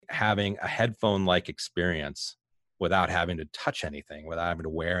having a headphone-like experience without having to touch anything, without having to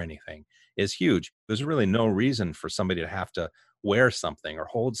wear anything is huge. There's really no reason for somebody to have to wear something or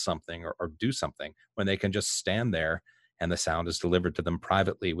hold something or do something when they can just stand there and the sound is delivered to them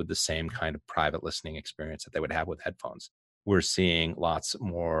privately with the same kind of private listening experience that they would have with headphones. We're seeing lots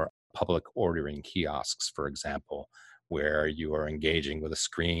more public ordering kiosks, for example, where you are engaging with a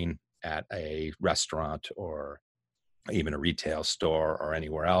screen at a restaurant or even a retail store or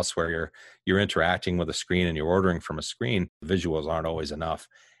anywhere else where you're interacting with a screen and you're ordering from a screen. Visuals aren't always enough,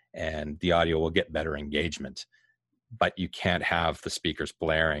 and the audio will get better engagement, but you can't have the speakers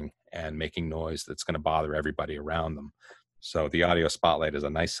blaring and making noise that's going to bother everybody around them. So the audio spotlight is a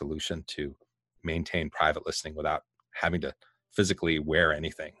nice solution to maintain private listening without having to physically wear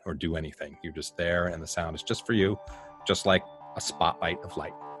anything or do anything. You're just there and the sound is just for you, just like a spotlight of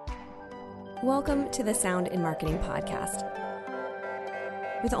light. Welcome to the Sound in Marketing Podcast.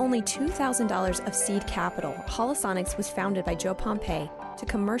 With only $2,000 of seed capital, Holosonics was founded by Joe Pompei to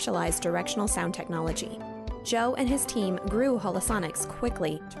commercialize directional sound technology. Joe and his team grew Holosonics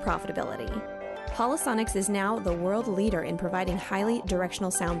quickly to profitability. Holosonics is now the world leader in providing highly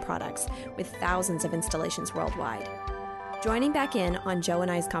directional sound products with thousands of installations worldwide. Joining back in on Joe and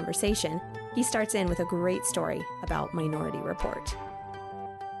I's conversation, he starts in with a great story about Minority Report.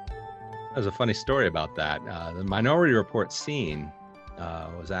 There's a funny story about that. The Minority Report scene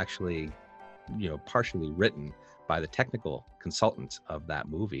was actually, partially written by the technical consultant of that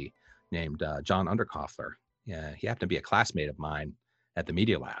movie named John Underkoffler. He happened to be a classmate of mine at the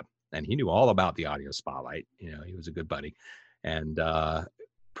Media Lab, and he knew all about the audio spotlight. He was a good buddy, and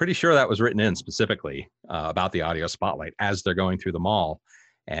pretty sure that was written in specifically about the audio spotlight as they're going through the mall.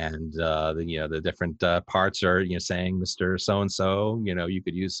 And the different parts are saying, Mr. So-and-so, you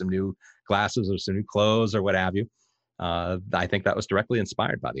could use some new glasses or some new clothes or what have you. I think that was directly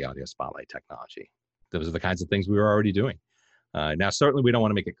inspired by the audio spotlight technology. Those are the kinds of things we were already doing. Now, certainly we don't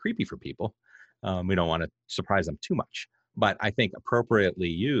want to make it creepy for people. We don't want to surprise them too much. But I think appropriately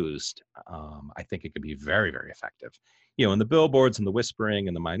used, I think it could be very, very effective. And the billboards and the whispering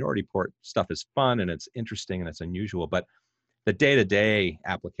and the Minority Report stuff is fun and it's interesting and it's unusual. But the day-to-day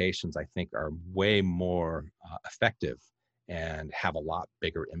applications, I think, are way more effective and have a lot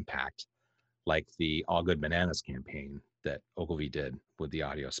bigger impact, like the All Good Bananas campaign that Ogilvy did with the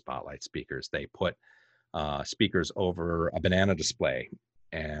audio spotlight speakers. They put speakers over a banana display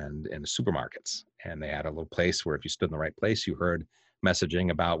and in the supermarkets, and they had a little place where if you stood in the right place, you heard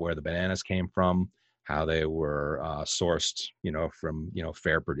messaging about where the bananas came from, how they were sourced, from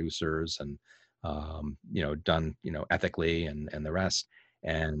fair producers and done, ethically and the rest.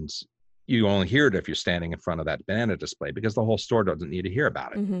 And you only hear it if you're standing in front of that banana display because the whole store doesn't need to hear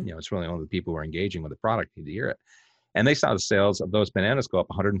about it. Mm-hmm. It's really only the people who are engaging with the product need to hear it. And they saw the sales of those bananas go up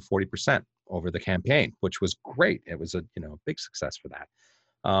 140% over the campaign, which was great. It was a big success for that.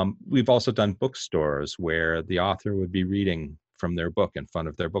 We've also done bookstores where the author would be reading from their book in front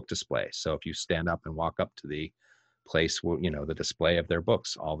of their book display. So if you stand up and walk up to the place where, the display of their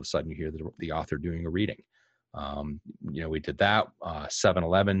books, all of a sudden you hear the author doing a reading. We did that.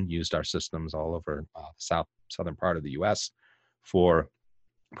 7-Eleven used our systems all over the southern part of the US for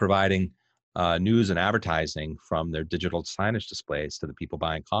providing news and advertising from their digital signage displays to the people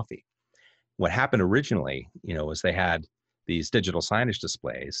buying coffee. What happened originally, was they had these digital signage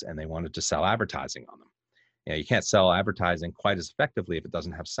displays and they wanted to sell advertising on them. You can't sell advertising quite as effectively if it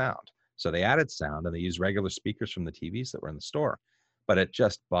doesn't have sound. So they added sound and they used regular speakers from the TVs that were in the store, but it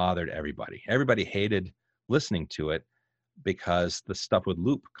just bothered everybody. Everybody hated listening to it because the stuff would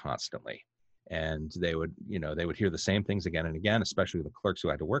loop constantly, and they would hear the same things again and again, especially the clerks who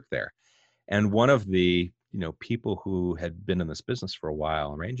had to work there. And one of the, people who had been in this business for a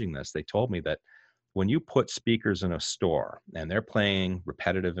while arranging this, they told me that when you put speakers in a store and they're playing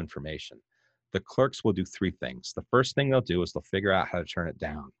repetitive information, the clerks will do three things. The first thing they'll do is they'll figure out how to turn it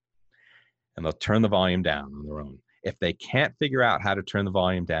down, and they'll turn the volume down on their own. If they can't figure out how to turn the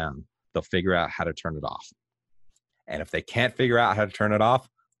volume down, they'll figure out how to turn it off. And if they can't figure out how to turn it off,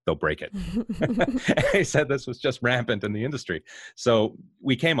 they'll break it. He said this was just rampant in the industry. So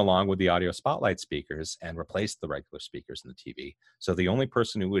we came along with the audio spotlight speakers and replaced the regular speakers in the TV. So the only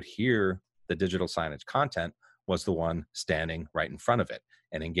person who would hear the digital signage content was the one standing right in front of it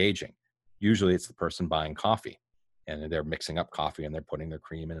and engaging. Usually it's the person buying coffee, and they're mixing up coffee and they're putting their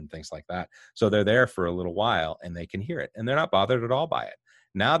cream in and things like that. So they're there for a little while and they can hear it and they're not bothered at all by it.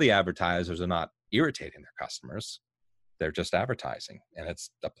 Now the advertisers are not irritating their customers. They're just advertising, and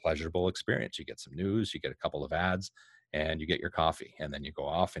it's a pleasurable experience. You get some news, you get a couple of ads, and you get your coffee, and then you go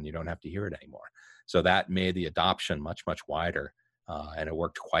off and you don't have to hear it anymore. So that made the adoption much, much wider and it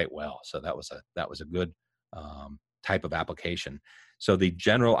worked quite well. So that was a good type of application. So the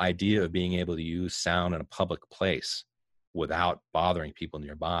general idea of being able to use sound in a public place without bothering people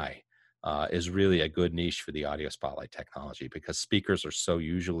nearby is really a good niche for the audio spotlight technology, because speakers are so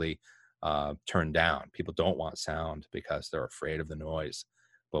usually turned down. People don't want sound because they're afraid of the noise.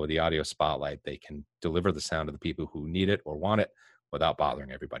 But with the audio spotlight, they can deliver the sound to the people who need it or want it without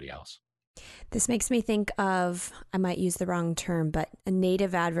bothering everybody else. This makes me think of, I might use the wrong term, but a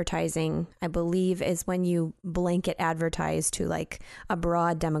native advertising, I believe, is when you blanket advertise to like a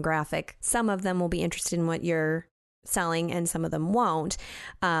broad demographic. Some of them will be interested in what you're selling and some of them won't.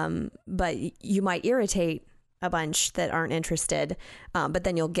 But you might irritate a bunch that aren't interested, but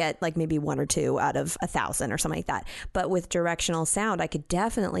then you'll get like maybe 1 or 2 out of 1,000 or something like that. But with directional sound, I could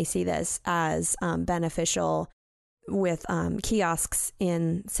definitely see this as beneficial with kiosks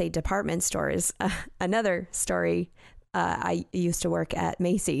in, say, department stores. Another story, I used to work at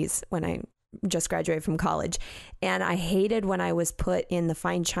Macy's when I just graduated from college, and I hated when I was put in the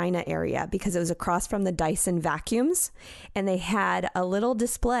fine china area because it was across from the Dyson vacuums, and they had a little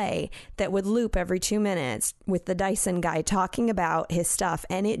display that would loop every 2 minutes with the Dyson guy talking about his stuff,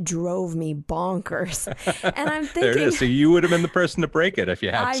 and it drove me bonkers. And I'm thinking, there it is. So you would have been the person to break it if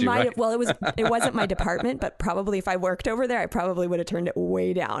you had to, right? Well, it wasn't my department, but probably if I worked over there, I probably would have turned it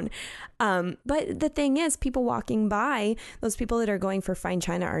way down. But the thing is, people walking by, those people that are going for fine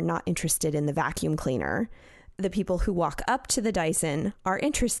china are not interested in the vacuum cleaner. The people who walk up to the Dyson are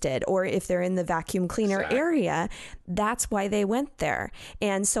interested, or if they're in the vacuum cleaner area, that's why they went there.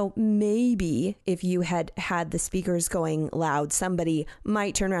 And so maybe if you had the speakers going loud, somebody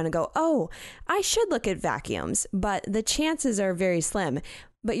might turn around and go, oh, I should look at vacuums, but the chances are very slim.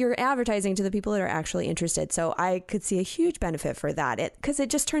 But you're advertising to the people that are actually interested. So I could see a huge benefit for that, because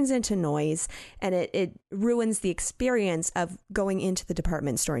it just turns into noise, and it ruins the experience of going into the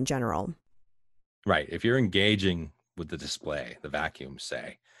department store in general. Right. If you're engaging with the display, the vacuum,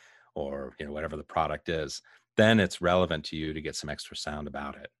 say, or whatever the product is, then it's relevant to you to get some extra sound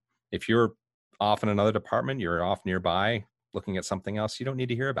about it. If you're off in another department, you're off nearby looking at something else, you don't need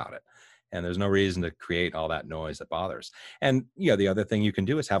to hear about it. And there's no reason to create all that noise that bothers. And the other thing you can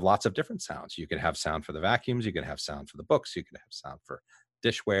do is have lots of different sounds. You could have sound for the vacuums, you could have sound for the books, you could have sound for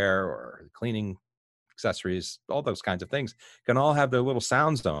dishware or cleaning accessories, all those kinds of things can all have their little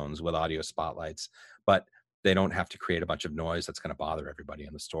sound zones with audio spotlights, but they don't have to create a bunch of noise that's going to bother everybody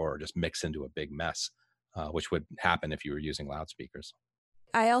in the store or just mix into a big mess, which would happen if you were using loudspeakers.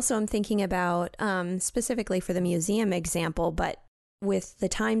 I also am thinking about specifically for the museum example, but with the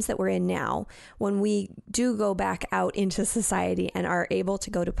times that we're in now, when we do go back out into society and are able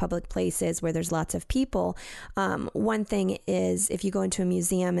to go to public places where there's lots of people, one thing is if you go into a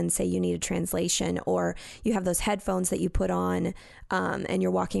museum and say you need a translation, or you have those headphones that you put on and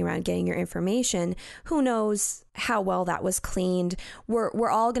you're walking around getting your information, who knows how well that was cleaned. We're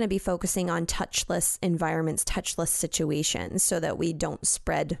all going to be focusing on touchless environments, touchless situations, so that we don't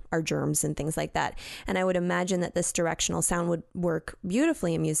spread our germs and things like that. And I would imagine that this directional sound would work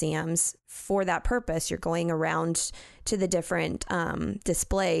beautifully in museums for that purpose. You're going around to the different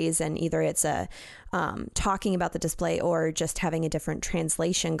displays, and either it's talking about the display or just having a different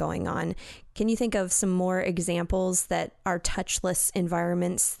translation going on. Can you think of some more examples that are touchless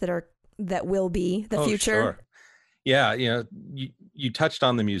environments that will be the future? Sure. Yeah, you touched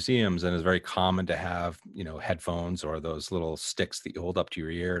on the museums, and it's very common to have, headphones or those little sticks that you hold up to your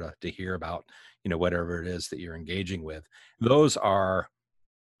ear to hear about, whatever it is that you're engaging with. Those are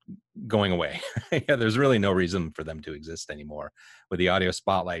going away. There's really no reason for them to exist anymore. With the audio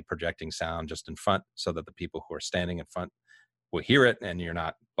spotlight projecting sound just in front so that the people who are standing in front will hear it, and you're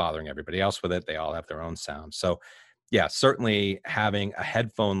not bothering everybody else with it. They all have their own sound. So yeah, certainly having a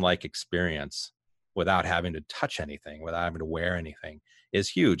headphone-like experience without having to touch anything, without having to wear anything is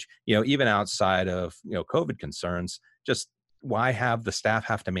huge. Even outside of, COVID concerns, just why have the staff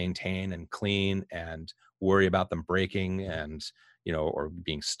have to maintain and clean and worry about them breaking and, or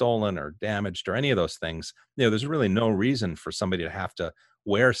being stolen or damaged or any of those things? There's really no reason for somebody to have to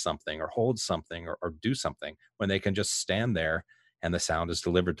wear something or hold something or do something when they can just stand there and the sound is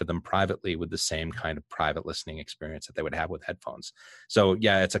delivered to them privately with the same kind of private listening experience that they would have with headphones. So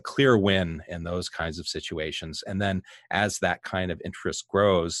yeah, it's a clear win in those kinds of situations. And then as that kind of interest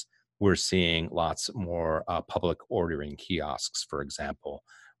grows, we're seeing lots more public ordering kiosks, for example,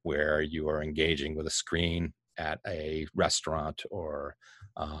 where you are engaging with a screen at a restaurant or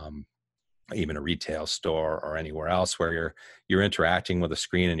even a retail store or anywhere else where you're interacting with a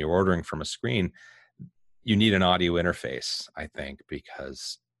screen and you're ordering from a screen. You need an audio interface, I think,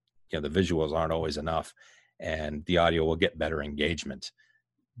 because the visuals aren't always enough. and the audio will get better engagement.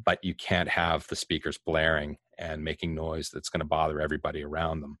 But you can't have the speakers blaring and making noise that's going to bother everybody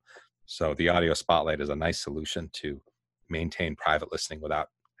around them. So the Audio Spotlight is a nice solution to maintain private listening without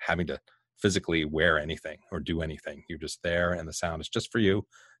having to physically wear anything or do anything. You're just there and the sound is just for you,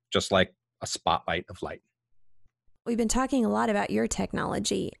 just like a spotlight of light. We've been talking a lot about your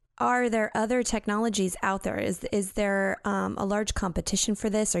technology. Are there other technologies out there? Is there a large competition for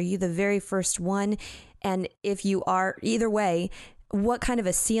this? Are you the very first one? And if you are, either way, what kind of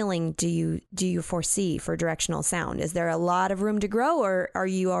a ceiling do you foresee for directional sound? Is there a lot of room to grow, or are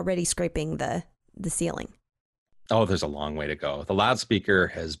you already scraping the ceiling? Oh, there's a long way to go. The loudspeaker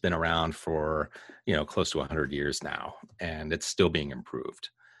has been around for, close to 100 years now, and it's still being improved.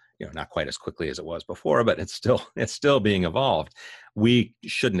 Not quite as quickly as it was before, but it's still being evolved. We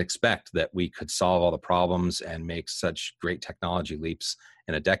shouldn't expect that we could solve all the problems and make such great technology leaps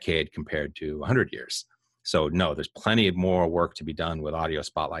in a decade compared to 100 years. So no, there's plenty of more work to be done with Audio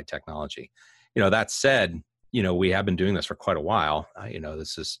Spotlight technology. That said, we have been doing this for quite a while.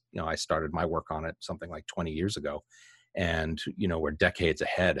 This is, I started my work on it something like 20 years ago, and, we're decades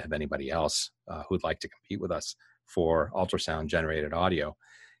ahead of anybody else who'd like to compete with us for ultrasound generated audio.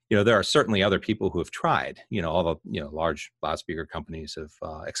 There are certainly other people who have tried. All the large loudspeaker companies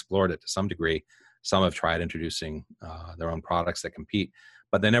have explored it to some degree. Some have tried introducing their own products that compete,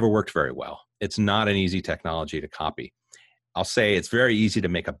 but they never worked very well. It's not an easy technology to copy. I'll say it's very easy to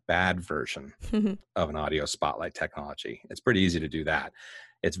make a bad version of an Audio Spotlight technology. It's pretty easy to do that.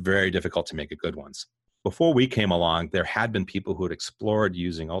 It's very difficult to make a good ones. Before we came along, there had been people who had explored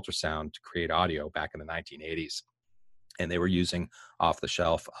using ultrasound to create audio back in the 1980s. And they were using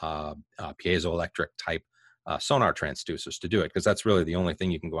off-the-shelf piezoelectric type sonar transducers to do it, because that's really the only thing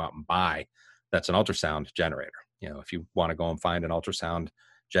you can go out and buy that's an ultrasound generator. If you want to go and find an ultrasound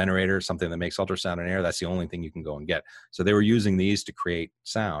generator, something that makes ultrasound in air, that's the only thing you can go and get. So they were using these to create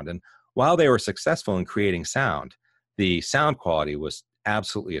sound. And while they were successful in creating sound, the sound quality was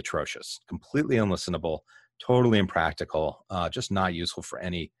absolutely atrocious, completely unlistenable, totally impractical, just not useful for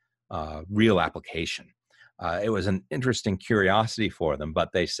any real application. It was an interesting curiosity for them,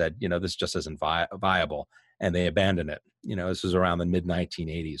 but they said, this just isn't viable, and they abandoned it. This was around the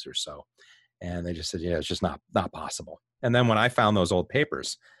mid-1980s or so. And they just said, it's just not possible. And then when I found those old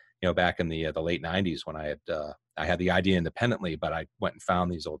papers, back in the late 90s, when I had the idea independently, but I went and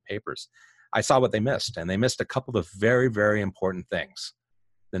found these old papers, I saw what they missed. And they missed a couple of very, very important things.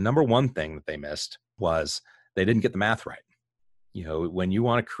 The number one thing that they missed was they didn't get the math right. When you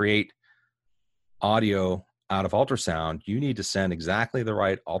want to create audio out of ultrasound, you need to send exactly the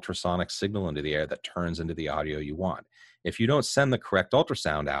right ultrasonic signal into the air that turns into the audio you want. If you don't send the correct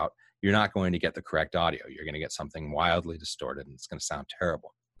ultrasound out, you're not going to get the correct audio. You're going to get something wildly distorted, and it's going to sound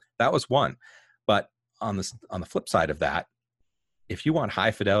terrible. That was one. But on the flip side of that, if you want high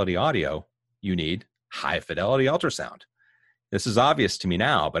fidelity audio, you need high fidelity ultrasound. This is obvious to me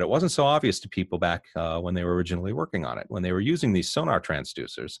now, but it wasn't so obvious to people back when they were originally working on it. When they were using these sonar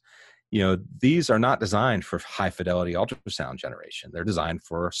transducers, these are not designed for high fidelity ultrasound generation. They're designed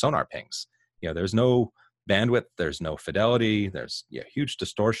for sonar pings. There's no bandwidth, there's no fidelity, there's huge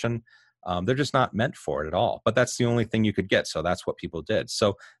distortion. They're just not meant for it at all. But that's the only thing you could get. So that's what people did.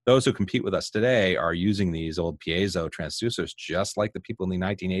 So those who compete with us today are using these old piezo transducers just like the people in the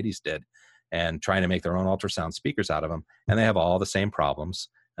 1980s did, and trying to make their own ultrasound speakers out of them. And they have all the same problems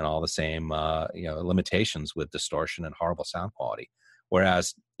and all the same limitations with distortion and horrible sound quality.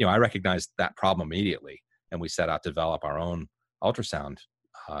 Whereas, I recognized that problem immediately, and we set out to develop our own ultrasound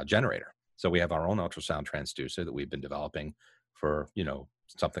generator. So we have our own ultrasound transducer that we've been developing for,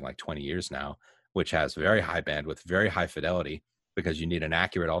 something like 20 years now, which has very high bandwidth, very high fidelity, because you need an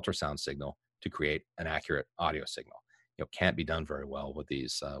accurate ultrasound signal to create an accurate audio signal. Can't be done very well with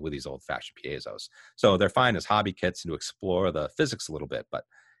these old-fashioned piezos. So they're fine as hobby kits and to explore the physics a little bit, but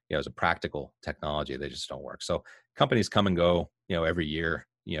as a practical technology, they just don't work. So companies come and go, every year,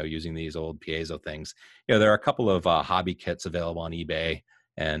 using these old piezo things. There are a couple of hobby kits available on eBay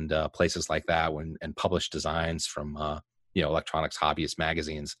and places like that, and published designs from electronics hobbyist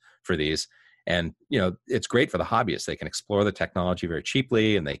magazines for these. And it's great for the hobbyists. They can explore the technology very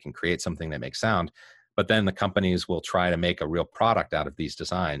cheaply, and they can create something that makes sound. But then the companies will try to make a real product out of these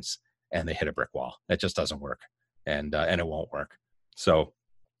designs, and they hit a brick wall. It just doesn't work, and it won't work. So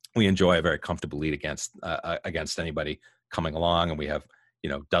we enjoy a very comfortable lead against anybody coming along, and we have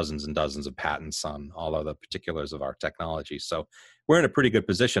dozens and dozens of patents on all of the particulars of our technology. So we're in a pretty good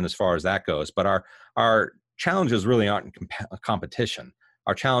position as far as that goes. But our challenges really aren't in competition.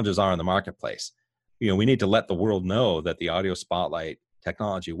 Our challenges are in the marketplace. We need to let the world know that the Audio Spotlight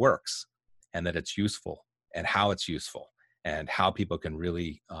technology works and that it's useful and how it's useful and how people can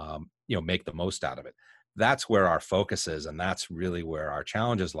really, make the most out of it. That's where our focus is. And that's really where our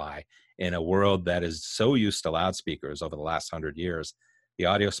challenges lie in a world that is so used to loudspeakers over the last 100 years. The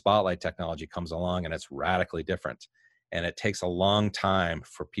audio spotlight technology comes along and it's radically different. And it takes a long time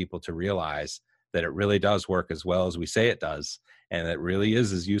for people to realize that it really does work as well as we say it does. And it really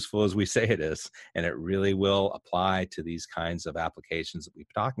is as useful as we say it is. And it really will apply to these kinds of applications that we've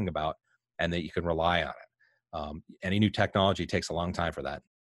been talking about, and that you can rely on it. Any new technology takes a long time for that.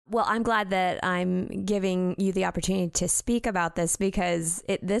 Well, I'm glad that I'm giving you the opportunity to speak about this, because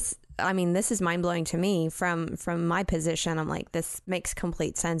this is mind blowing to me from my position. I'm like, this makes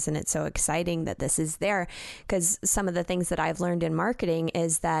complete sense. And it's so exciting that this is there, because some of the things that I've learned in marketing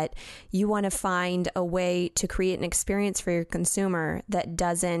is that you want to find a way to create an experience for your consumer that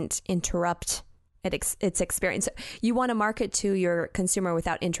doesn't interrupt its experience. You want to market to your consumer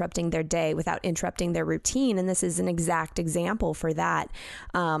without interrupting their day, without interrupting their routine. And this is an exact example for that.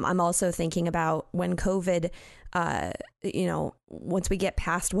 I'm also thinking about when COVID, once we get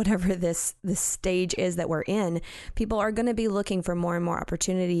past whatever this stage is that we're in, people are going to be looking for more and more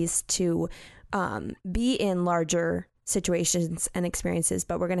opportunities to be in larger situations and experiences,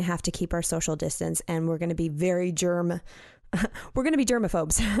 but we're going to have to keep our social distance, and we're going to be very germaphobes.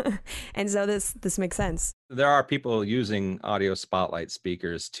 And so this makes sense. There are people using audio spotlight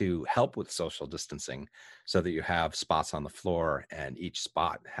speakers to help with social distancing, so that you have spots on the floor and each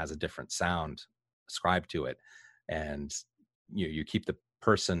spot has a different sound ascribed to it. And you keep the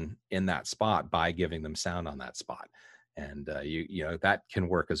person in that spot by giving them sound on that spot. And that can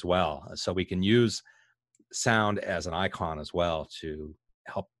work as well. So we can use sound as an icon as well to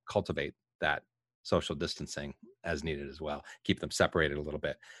help cultivate that social distancing as needed as well, keep them separated a little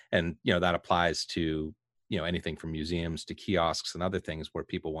bit. And that applies to anything from museums to kiosks and other things where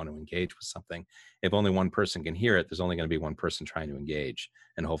people want to engage with something. If only one person can hear it, there's only going to be one person trying to engage,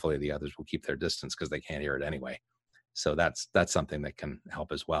 and hopefully the others will keep their distance because they can't hear it anyway. So that's something that can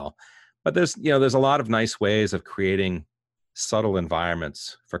help as well. But there's a lot of nice ways of creating subtle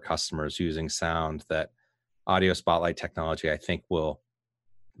environments for customers using sound that audio spotlight technology, I think, will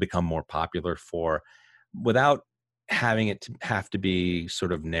become more popular for, without having it to have to be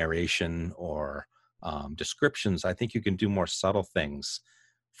sort of narration or descriptions. I think you can do more subtle things.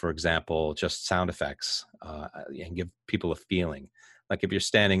 For example, just sound effects, and give people a feeling. Like if you're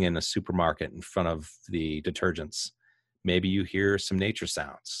standing in a supermarket in front of the detergents, maybe you hear some nature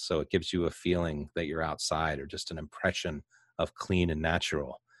sounds. So it gives you a feeling that you're outside, or just an impression of clean and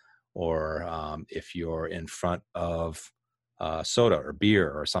natural. Or if you're in front of soda or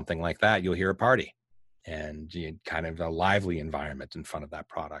beer or something like that, you'll hear a party, and kind of a lively environment in front of that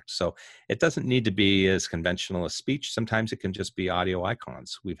product. So it doesn't need to be as conventional as speech. Sometimes it can just be audio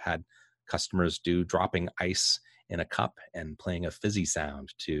icons. We've had customers do dropping ice in a cup and playing a fizzy sound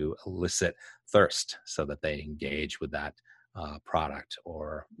to elicit thirst so that they engage with that product.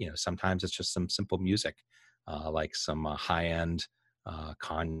 Or, sometimes it's just some simple music, like some high-end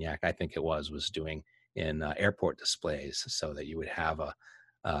Cognac, I think it was doing in airport displays, so that you would have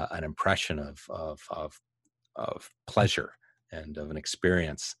an impression of pleasure and of an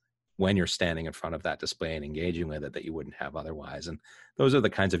experience when you're standing in front of that display and engaging with it that you wouldn't have otherwise. And those are the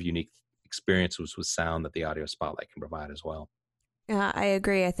kinds of unique experiences with sound that the audio spotlight can provide as well. Yeah, I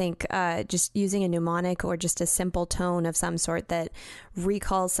agree. I think just using a mnemonic or just a simple tone of some sort that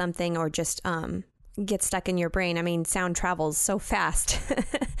recalls something, or just get stuck in your brain. I mean, sound travels so fast.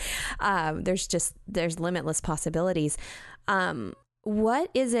 There's limitless possibilities.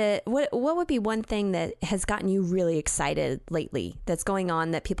 What would be one thing that has gotten you really excited lately that's going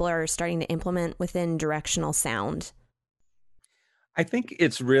on that people are starting to implement within directional sound? I think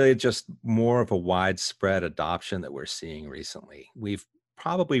it's really just more of a widespread adoption that we're seeing recently. We've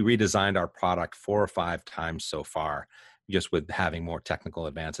probably redesigned our product 4 or 5 times so far, just with having more technical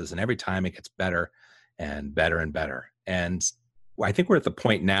advances. And every time it gets better and better and better. And I think we're at the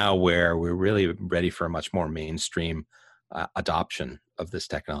point now where we're really ready for a much more mainstream adoption of this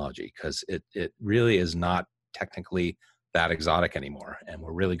technology, because it really is not technically that exotic anymore, and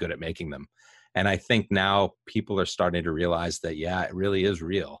we're really good at making them. And I think now people are starting to realize that, yeah, it really is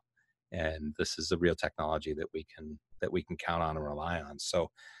real, and this is a real technology that we can count on and rely on.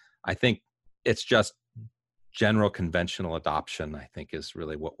 So I think it's just general conventional adoption, I think, is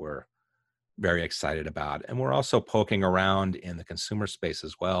really what we're very excited about. And we're also poking around in the consumer space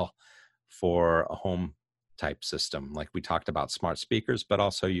as well for a home type system. Like we talked about smart speakers, but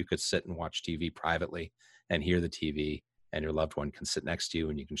also you could sit and watch TV privately and hear the TV, and your loved one can sit next to you,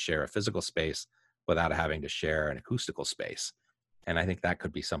 and you can share a physical space without having to share an acoustical space. And I think that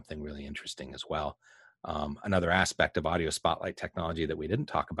could be something really interesting as well. Another aspect of audio spotlight technology that we didn't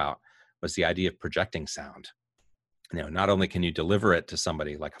talk about was the idea of projecting sound. Not only can you deliver it to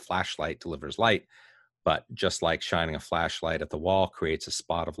somebody like a flashlight delivers light, but just like shining a flashlight at the wall creates a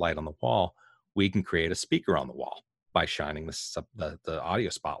spot of light on the wall, we can create a speaker on the wall by shining the audio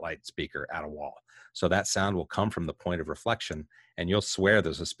spotlight speaker at a wall. So that sound will come from the point of reflection, and you'll swear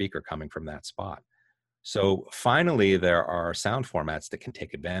there's a speaker coming from that spot. So finally, there are sound formats that can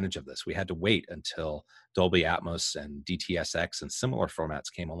take advantage of this. We had to wait until Dolby Atmos and DTS:X and similar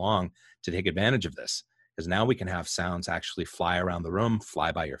formats came along to take advantage of this, because now we can have sounds actually fly around the room,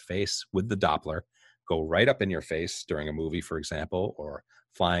 fly by your face with the Doppler, go right up in your face during a movie, for example, or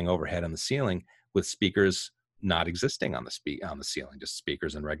flying overhead on the ceiling with speakers not existing on the ceiling, just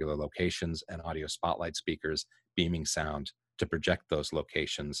speakers in regular locations and audio spotlight speakers beaming sound to project those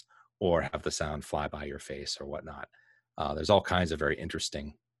locations or have the sound fly by your face or whatnot. There's all kinds of very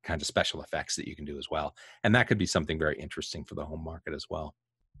interesting kinds of special effects that you can do as well. And that could be something very interesting for the home market as well.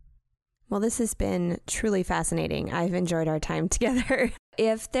 Well, this has been truly fascinating. I've enjoyed our time together.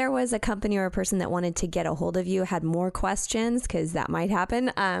 If there was a company or a person that wanted to get a hold of you, had more questions, because that might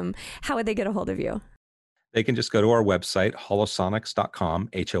happen, how would they get a hold of you? They can just go to our website, holosonics.com,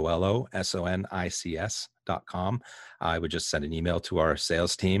 HOLOSONICS.com. I would just send an email to our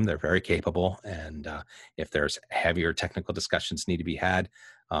sales team. They're very capable. And if there's heavier technical discussions need to be had,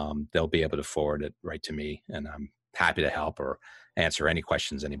 they'll be able to forward it right to me. And I'm happy to help or answer any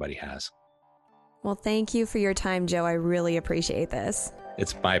questions anybody has. Well, thank you for your time, Joe. I really appreciate this.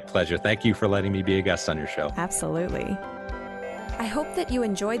 It's my pleasure. Thank you for letting me be a guest on your show. Absolutely. I hope that you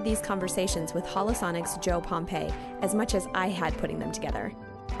enjoyed these conversations with Holosonics' Joe Pompei as much as I had putting them together.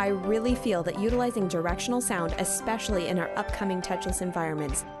 I really feel that utilizing directional sound, especially in our upcoming touchless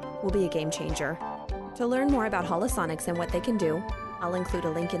environments, will be a game changer. To learn more about Holosonics and what they can do, I'll include a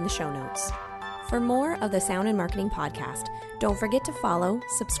link in the show notes. For more of the Sound and Marketing Podcast, don't forget to follow,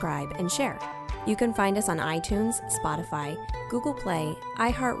 subscribe, and share. You can find us on iTunes, Spotify, Google Play,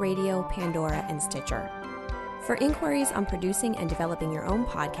 iHeartRadio, Pandora, and Stitcher. For inquiries on producing and developing your own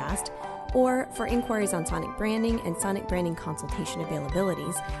podcast, or for inquiries on sonic branding and sonic branding consultation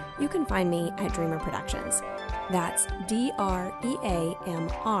availabilities, you can find me at Dreamer Productions. That's DREAMR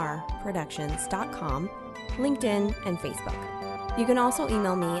Productions.com, LinkedIn, and Facebook. You can also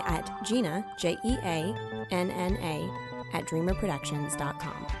email me at Gina, JEANNA, at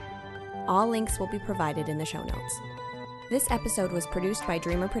dreamerproductions.com. All links will be provided in the show notes. This episode was produced by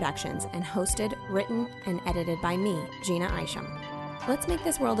Dreamer Productions and hosted, written, and edited by me, Gina Isham. Let's make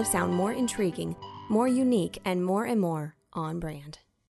this world of sound more intriguing, more unique, and more on brand.